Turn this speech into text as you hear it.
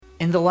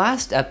In the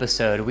last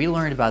episode, we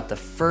learned about the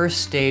first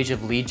stage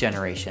of lead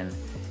generation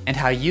and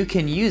how you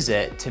can use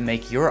it to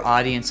make your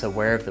audience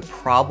aware of the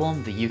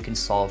problem that you can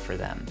solve for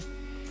them.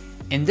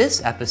 In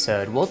this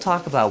episode, we'll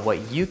talk about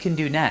what you can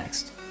do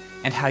next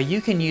and how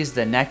you can use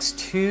the next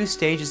 2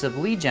 stages of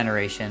lead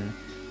generation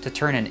to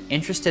turn an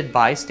interested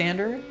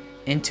bystander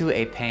into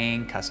a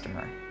paying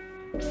customer.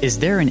 Is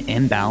there an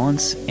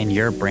imbalance in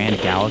your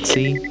brand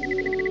galaxy?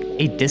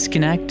 A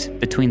disconnect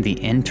between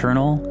the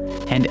internal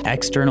and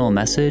external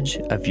message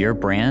of your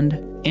brand?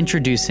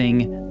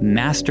 Introducing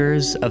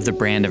Masters of the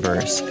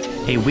Brandiverse,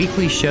 a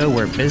weekly show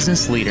where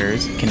business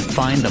leaders can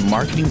find the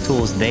marketing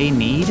tools they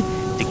need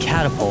to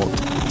catapult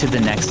to the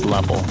next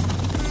level.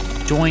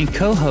 Join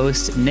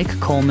co-host Nick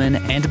Coleman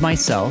and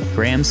myself,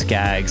 Graham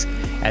Skaggs,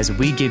 as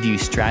we give you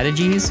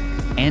strategies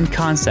and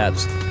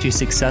concepts to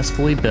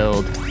successfully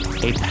build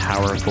a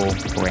powerful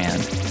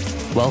brand.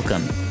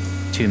 Welcome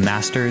to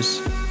Masters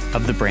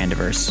of the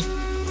Brandiverse.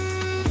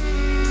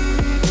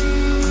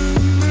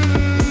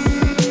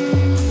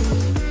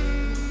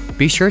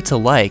 Be sure to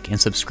like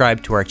and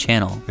subscribe to our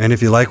channel. And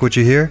if you like what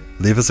you hear,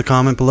 leave us a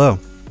comment below.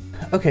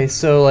 Okay,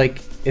 so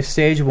if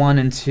stage 1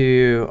 and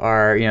 2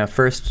 are,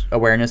 first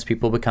awareness,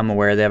 people become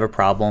aware they have a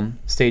problem.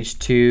 Stage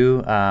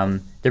 2,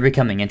 they're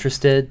becoming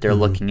interested. They're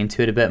looking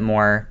into it a bit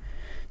more.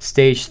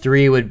 Stage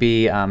 3 would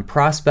be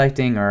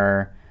prospecting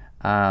or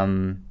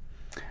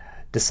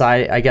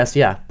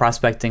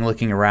prospecting,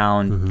 looking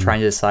around, trying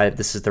to decide if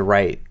this is the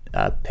right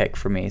pick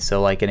for me.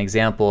 So an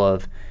example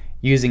of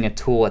using a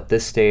tool at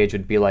this stage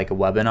would be like a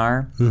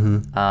webinar,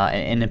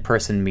 an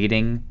in-person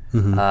meeting,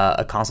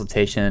 a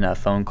consultation, a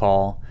phone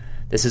call.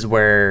 This is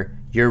where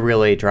you're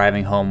really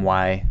driving home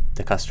why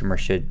the customer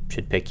should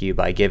pick you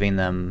by giving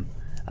them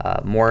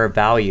more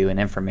value and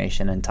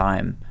information and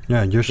time.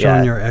 Yeah, you're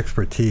showing your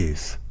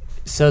expertise.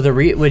 So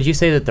would you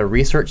say that the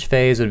research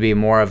phase would be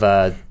more of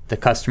the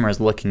customer is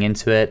looking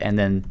into it, and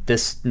then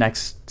this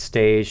next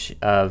stage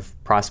of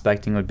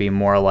prospecting would be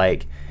more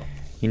like,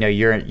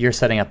 you're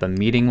setting up a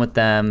meeting with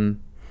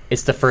them.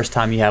 It's the first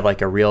time you have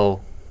a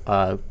real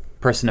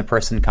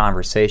person-to-person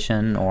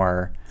conversation,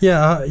 or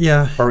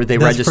or they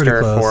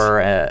register for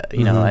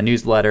a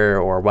newsletter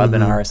or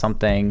webinar or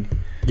something.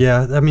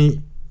 Yeah, I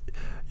mean,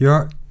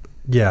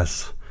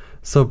 yes.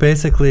 So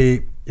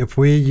basically, if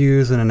we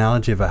use an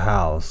analogy of a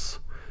house,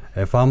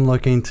 if I'm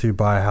looking to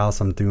buy a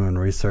house, I'm doing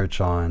research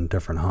on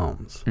different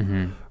homes.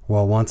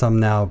 Well, once I'm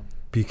now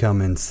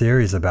becoming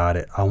serious about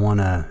it, I want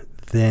to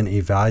then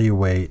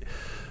evaluate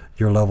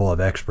your level of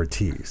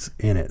expertise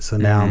in it. So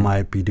now I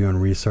might be doing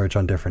research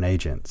on different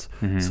agents.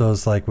 So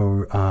it's like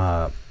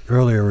earlier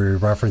we were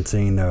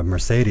referencing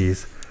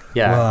Mercedes.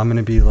 Yeah. Well, I'm going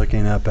to be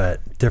looking up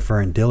at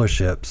different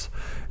dealerships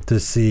to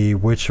see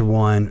which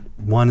one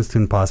is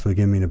going to possibly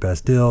give me the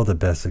best deal, the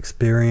best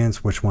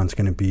experience, which one's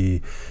going to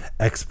be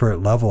expert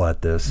level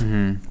at this.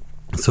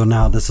 So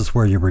now this is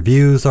where your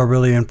reviews are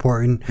really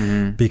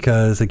important,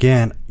 because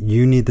again,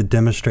 you need to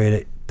demonstrate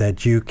it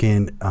that you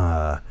can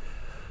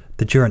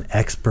that you're an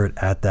expert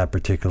at that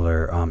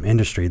particular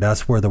industry.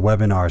 That's where the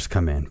webinars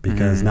come in,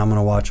 because now I'm going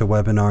to watch a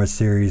webinar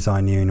series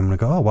on you and I'm going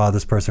to go, oh wow,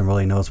 this person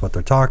really knows what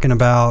they're talking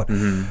about.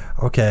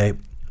 Okay,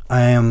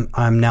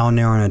 I'm now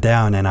narrowing it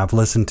down, and I've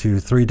listened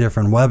to 3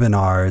 different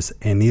webinars,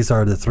 and these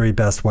are the 3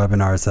 best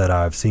webinars that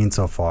I've seen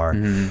so far.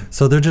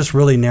 So they're just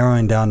really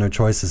narrowing down their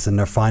choices, and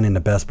they're finding the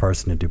best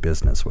person to do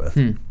business with.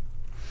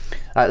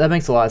 That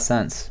makes a lot of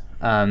sense.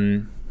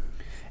 And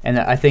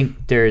I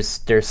think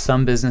there's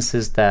some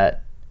businesses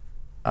that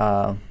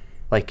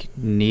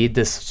need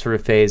this sort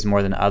of phase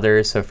more than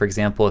others. So for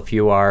example, if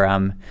you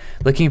are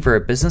looking for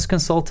a business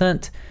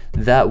consultant,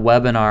 that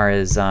webinar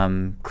is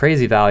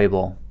crazy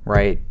valuable,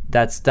 right?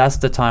 That's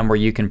the time where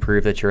you can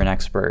prove that you're an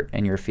expert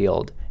in your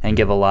field and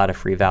give a lot of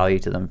free value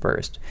to them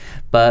first.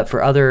 But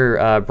for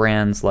other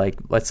brands,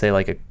 let's say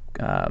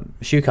a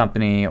shoe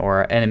company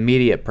or an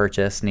immediate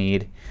purchase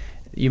need,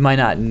 you might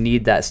not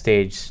need that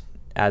stage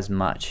as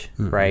much,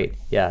 right?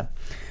 Yeah.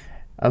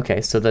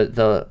 Okay,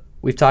 so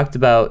we've talked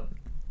about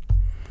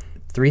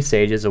 3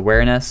 stages: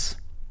 awareness,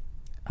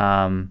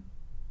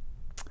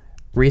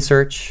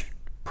 research,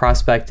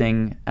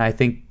 prospecting. I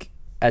think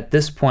at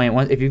this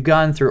point, if you've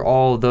gone through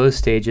all of those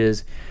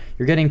stages,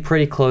 you're getting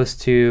pretty close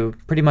to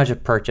pretty much a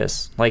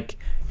purchase.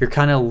 You're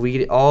kind of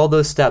all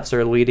those steps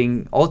are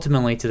leading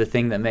ultimately to the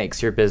thing that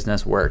makes your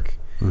business work,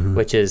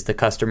 which is the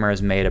customer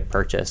has made a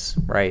purchase,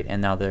 right?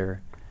 And now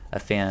they're a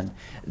fan.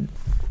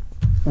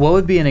 What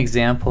would be an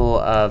example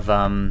of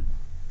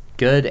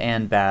good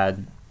and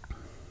bad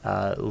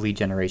lead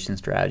generation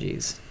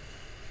strategies?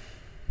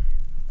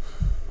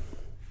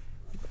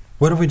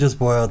 What if we just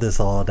boil this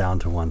all down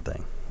to one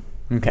thing?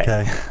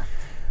 Okay.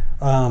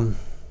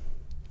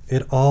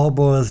 It all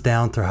boils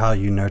down to how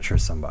you nurture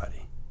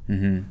somebody.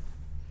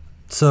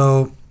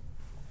 So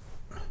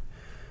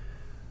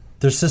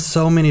there's just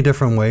so many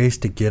different ways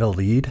to get a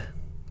lead.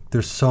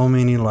 There's so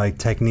many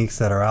techniques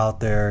that are out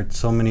there.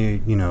 So many,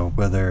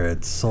 whether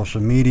it's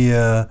social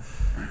media,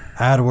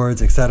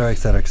 AdWords, et cetera, et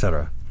cetera, et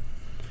cetera.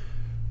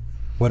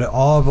 What it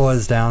all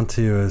boils down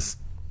to is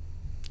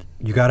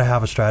you got to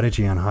have a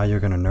strategy on how you're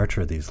going to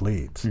nurture these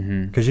leads.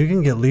 Mm-hmm. Because you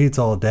can get leads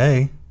all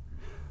day,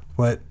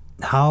 but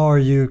how are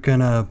you going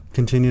to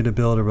continue to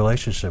build a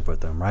relationship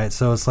with them, right?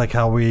 So it's like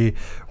how we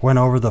went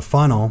over the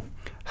funnel.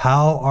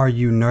 How are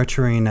you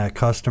nurturing that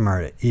customer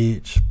at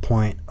each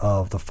point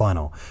of the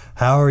funnel?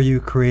 How are you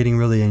creating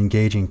really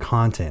engaging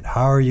content?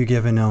 How are you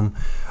giving them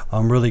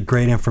really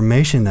great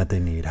information that they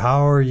need?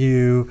 How are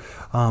you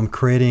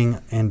creating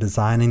and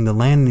designing the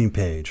landing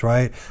page,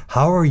 right?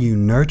 How are you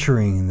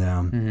nurturing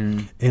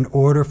them in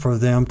order for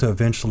them to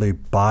eventually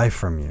buy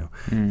from you?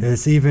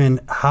 It's even,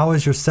 how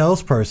is your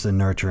salesperson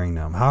nurturing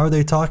them? How are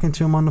they talking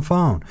to them on the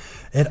phone?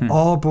 It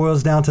all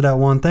boils down to that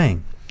one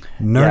thing.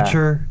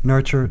 Nurture,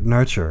 nurture,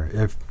 nurture.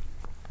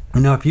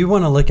 If you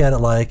want to look at it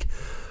like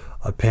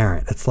a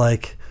parent, it's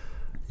like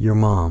your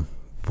mom.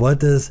 What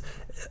does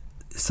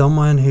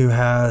someone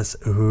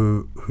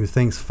who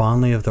thinks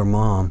fondly of their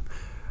mom,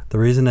 the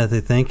reason that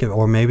they think of,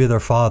 or maybe their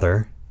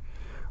father,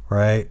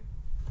 right?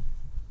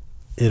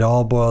 It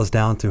all boils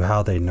down to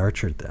how they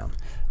nurtured them.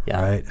 Yeah.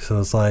 Right?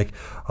 So it's like,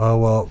 oh,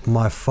 well,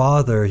 my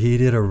father, he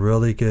did a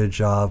really good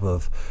job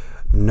of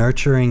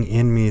nurturing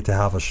in me to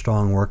have a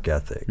strong work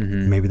ethic.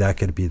 Maybe that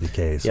could be the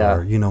case. Yeah.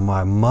 Or,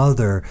 my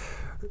mother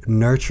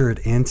nurtured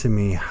into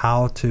me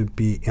how to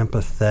be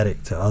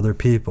empathetic to other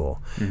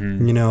people.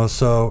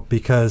 So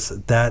because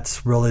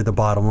that's really the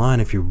bottom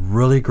line. If you're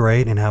really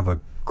great and have a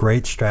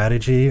great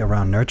strategy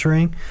around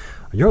nurturing,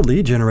 your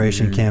lead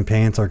generation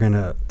campaigns they're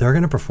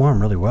gonna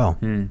perform really well.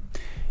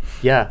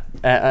 Yeah,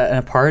 and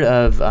a part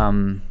of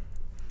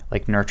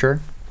like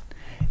nurture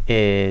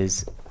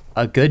is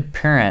a good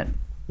parent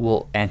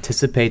will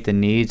anticipate the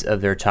needs of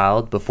their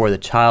child before the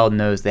child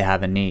knows they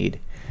have a need.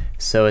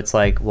 So it's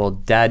like, well,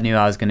 dad knew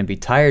I was going to be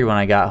tired when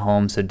I got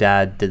home, so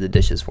dad did the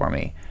dishes for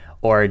me.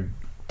 Or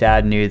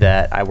dad knew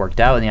that I worked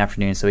out in the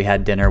afternoon, so he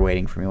had dinner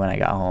waiting for me when I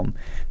got home.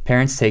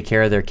 Parents take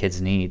care of their kids'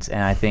 needs,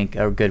 and I think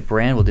a good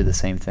brand will do the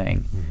same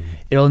thing.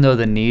 It'll know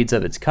the needs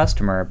of its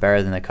customer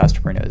better than the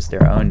customer knows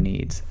their own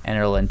needs, and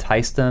it'll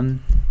entice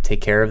them,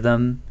 take care of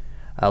them,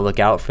 look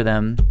out for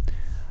them.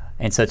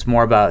 And so it's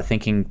more about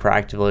thinking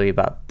proactively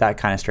about that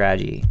kind of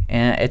strategy.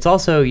 And it's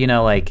also,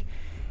 like,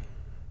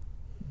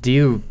 do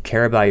you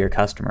care about your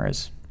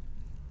customers?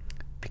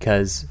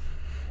 Because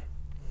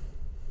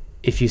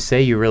if you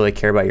say you really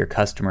care about your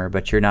customer,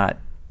 but you're not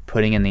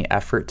putting in the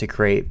effort to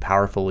create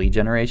powerful lead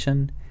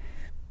generation,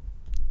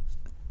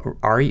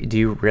 do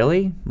you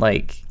really?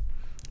 Like,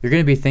 you're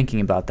going to be thinking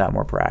about that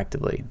more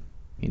proactively,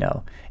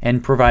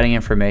 and providing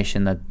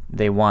information that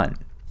they want.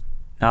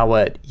 Not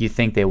what you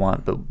think they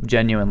want, but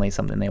genuinely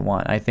something they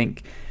want. I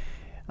think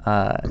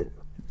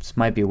this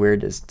might be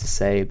weird to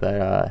say,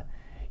 but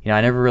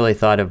I never really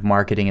thought of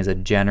marketing as a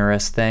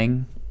generous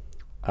thing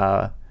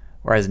or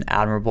as an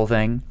admirable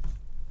thing.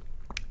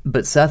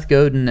 But Seth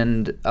Godin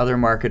and other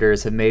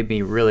marketers have made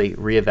me really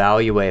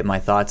reevaluate my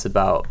thoughts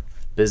about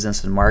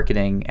business and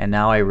marketing, and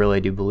now I really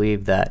do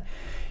believe that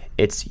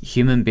it's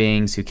human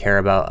beings who care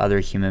about other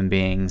human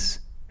beings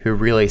who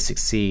really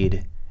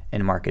succeed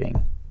in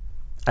marketing.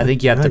 I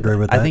think you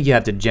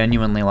have to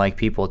genuinely like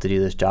people to do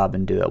this job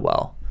and do it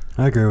well.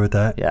 I agree with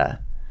that. Yeah.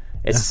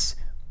 It's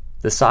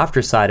the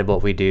softer side of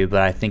what we do,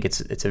 but I think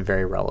it's a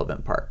very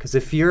relevant part. Because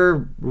if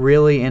you're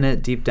really in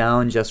it deep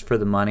down just for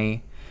the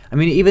money, I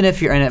mean, even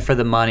if you're in it for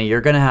the money, you're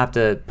going to have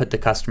to put the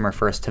customer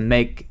first to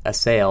make a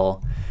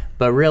sale.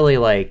 But really,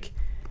 like,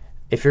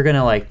 if you're going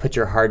to like put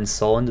your heart and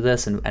soul into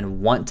this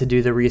and want to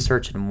do the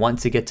research and want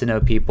to get to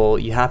know people,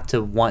 you have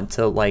to want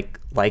to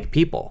like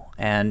people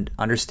and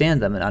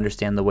understand them and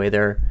understand the way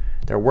they're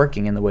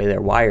working and the way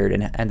they're wired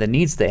and the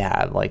needs they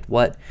have. Like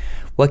what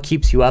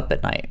keeps you up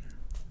at night?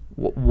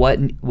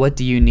 What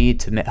do you need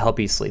to help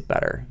you sleep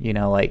better?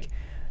 Like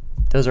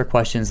those are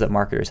questions that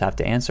marketers have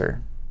to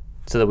answer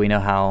so that we know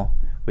how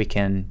we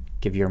can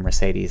give you a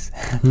Mercedes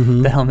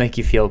that'll make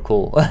you feel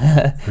cool.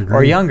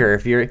 Or younger.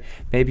 If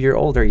you're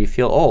older, you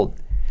feel old.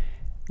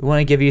 We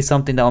want to give you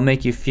something that'll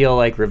make you feel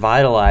like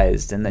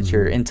revitalized and that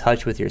you're in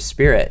touch with your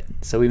spirit.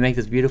 So we make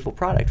this beautiful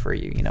product for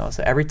you,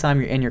 So every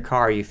time you're in your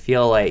car, you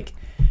feel like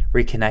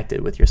reconnected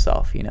with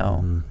yourself,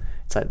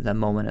 It's like that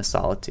moment of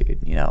solitude,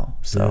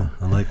 So yeah,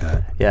 I like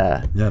that.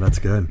 Yeah. Yeah, that's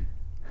good.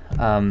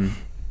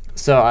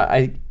 So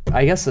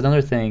I guess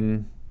another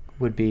thing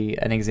would be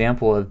an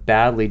example of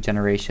bad lead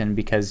generation,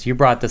 because you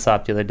brought this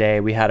up the other day.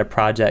 We had a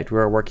project we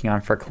were working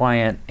on for a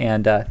client,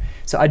 and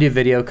so I do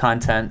video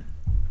content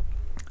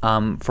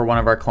for one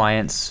of our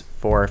clients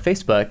for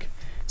Facebook.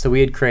 So we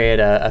had created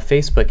a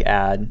Facebook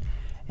ad,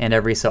 and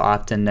every so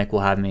often Nick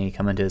will have me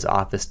come into his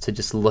office to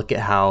just look at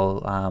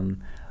how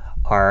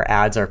our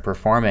ads are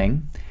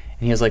performing.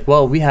 And he was like,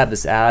 well, we have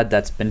this ad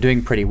that's been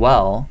doing pretty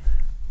well,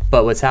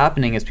 but what's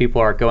happening is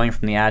people are going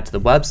from the ad to the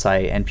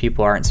website and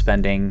people aren't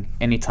spending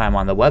any time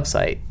on the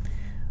website.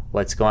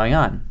 What's going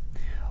on?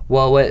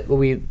 Well, what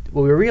we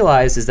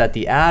realized is that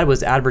the ad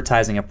was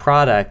advertising a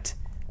product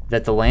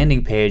that the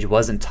landing page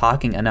wasn't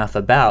talking enough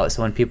about.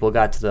 So when people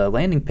got to the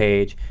landing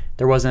page,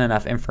 there wasn't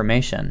enough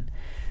information.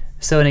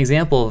 So an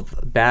example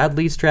of bad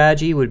lead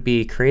strategy would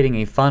be creating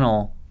a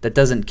funnel that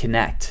doesn't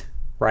connect,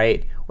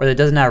 right? or that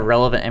doesn't have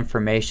relevant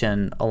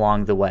information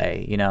along the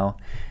way, you know?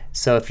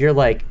 So if you're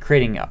like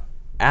creating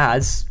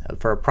ads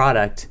for a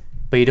product,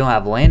 but you don't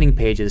have landing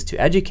pages to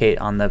educate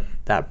on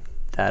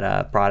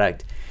that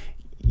product,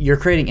 you're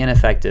creating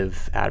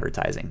ineffective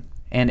advertising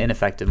and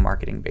ineffective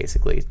marketing,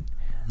 basically.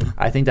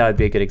 I think that would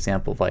be a good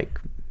example of like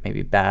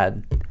maybe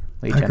bad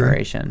lead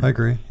generation. I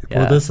agree. Yeah.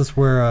 Well, this is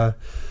where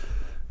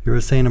you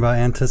were saying about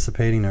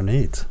anticipating their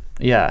needs.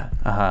 Yeah.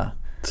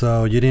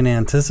 So you didn't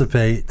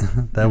anticipate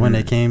that when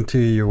they came to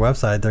your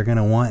website, they're going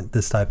to want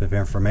this type of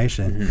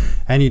information.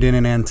 And you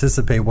didn't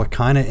anticipate what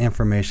kind of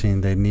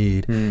information they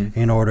need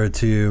in order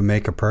to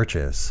make a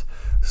purchase.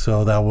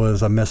 So that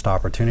was a missed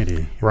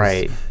opportunity.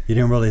 Right. You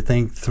didn't really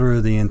think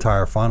through the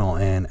entire funnel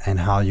and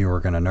how you were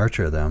going to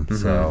nurture them.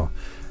 So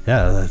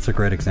yeah, that's a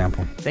great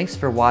example. Thanks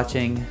for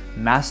watching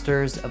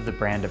Masters of the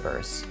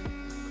Brandiverse.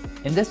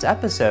 In this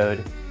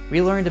episode,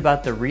 we learned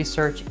about the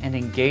research and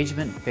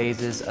engagement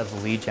phases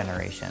of lead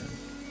generation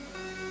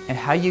and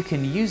how you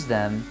can use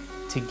them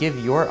to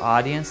give your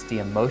audience the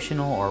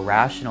emotional or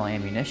rational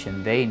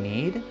ammunition they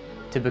need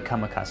to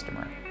become a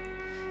customer.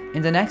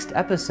 In the next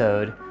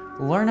episode,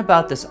 learn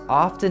about this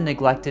often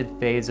neglected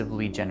phase of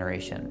lead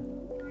generation,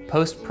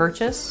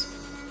 post-purchase,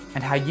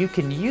 and how you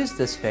can use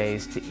this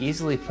phase to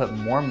easily put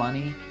more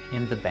money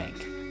in the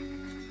bank.